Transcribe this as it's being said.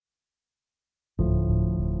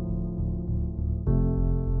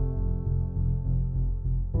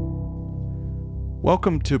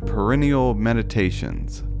Welcome to Perennial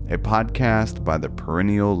Meditations, a podcast by the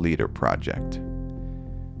Perennial Leader Project.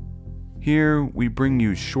 Here we bring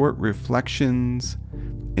you short reflections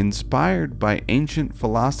inspired by ancient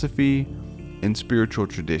philosophy and spiritual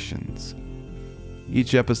traditions.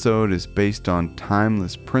 Each episode is based on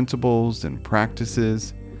timeless principles and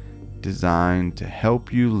practices designed to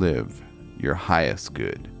help you live your highest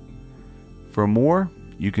good. For more,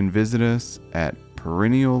 you can visit us at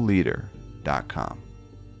perennialleader.com.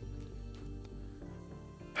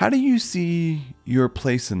 How do you see your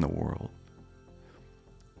place in the world?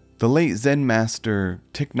 The late Zen master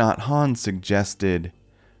Thich Nhat Hanh suggested,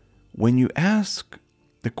 when you ask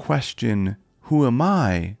the question, "Who am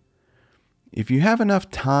I?" if you have enough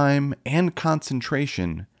time and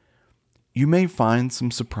concentration, you may find some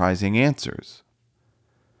surprising answers.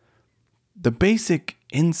 The basic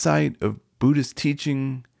insight of Buddhist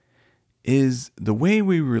teaching is the way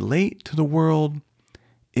we relate to the world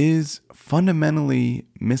is fundamentally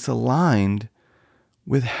misaligned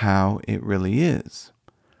with how it really is.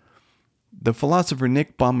 The philosopher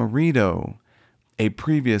Nick Bomarito, a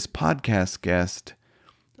previous podcast guest,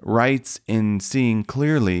 writes in Seeing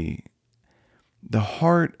Clearly, the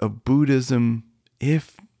heart of Buddhism,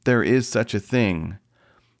 if there is such a thing,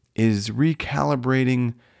 is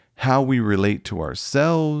recalibrating how we relate to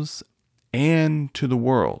ourselves and to the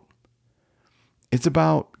world. It's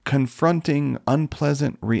about confronting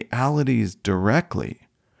unpleasant realities directly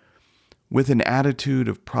with an attitude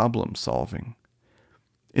of problem solving.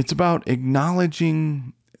 It's about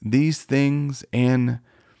acknowledging these things and,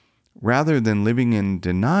 rather than living in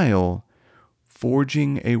denial,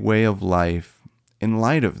 forging a way of life in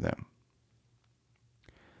light of them.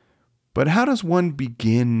 But how does one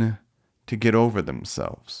begin to get over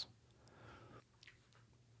themselves?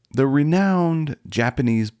 The renowned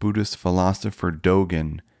Japanese Buddhist philosopher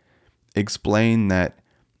Dogen explained that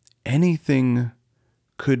anything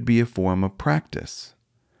could be a form of practice,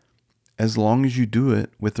 as long as you do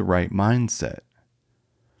it with the right mindset.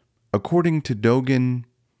 According to Dogen,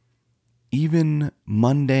 even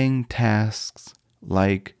mundane tasks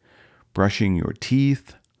like brushing your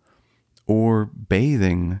teeth or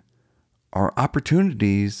bathing are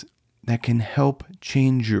opportunities that can help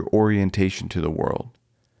change your orientation to the world.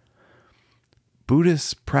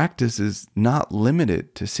 Buddhist practice is not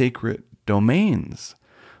limited to sacred domains,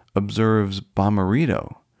 observes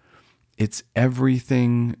Bomarito. It's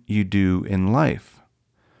everything you do in life.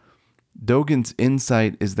 Dogen's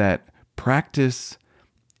insight is that practice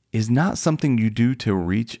is not something you do to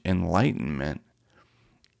reach enlightenment.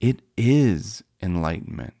 It is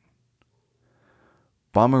enlightenment.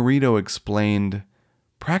 Bomarito explained,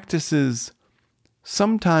 practices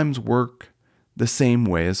sometimes work the same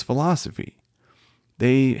way as philosophy.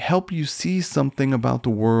 They help you see something about the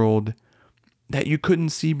world that you couldn't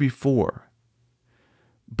see before.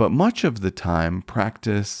 But much of the time,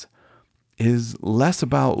 practice is less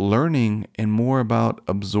about learning and more about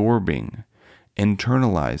absorbing,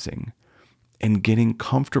 internalizing, and getting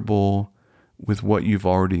comfortable with what you've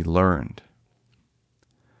already learned.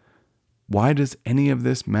 Why does any of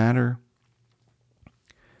this matter?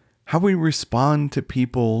 How we respond to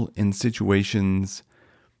people in situations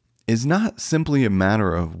is not simply a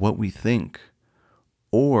matter of what we think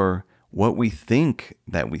or what we think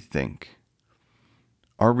that we think.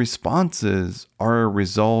 Our responses are a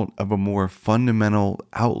result of a more fundamental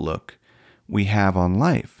outlook we have on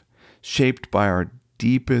life, shaped by our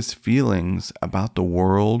deepest feelings about the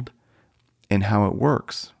world and how it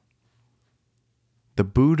works. The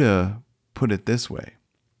Buddha put it this way: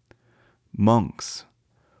 monks,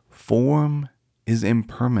 form is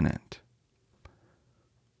impermanent.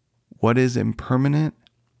 What is impermanent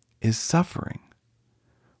is suffering.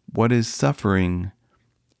 What is suffering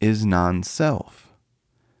is non-self.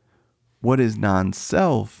 What is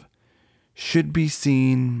non-self should be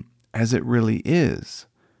seen as it really is,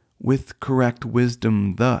 with correct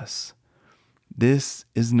wisdom thus: this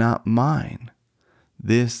is not mine.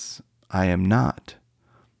 This I am not.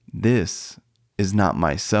 This is not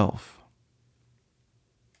myself.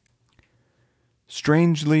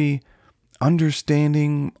 Strangely,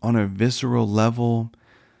 understanding on a visceral level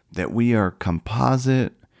that we are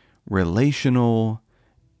composite, relational,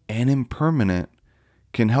 and impermanent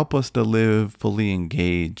can help us to live fully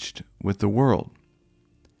engaged with the world.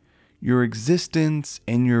 Your existence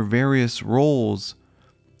and your various roles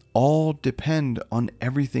all depend on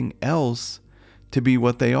everything else to be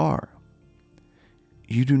what they are.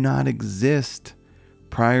 You do not exist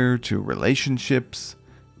prior to relationships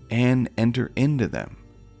and enter into them.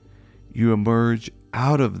 You emerge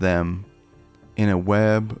out of them in a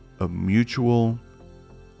web of mutual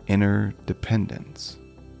inner dependence.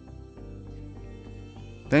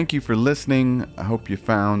 Thank you for listening. I hope you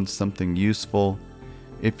found something useful.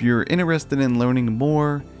 If you're interested in learning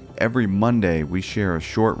more, every Monday we share a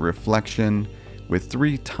short reflection with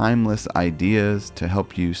 3 timeless ideas to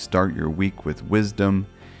help you start your week with wisdom.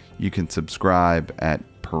 You can subscribe at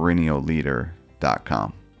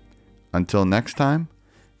perennialleader.com. Until next time,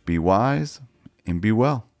 be wise and be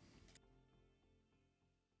well.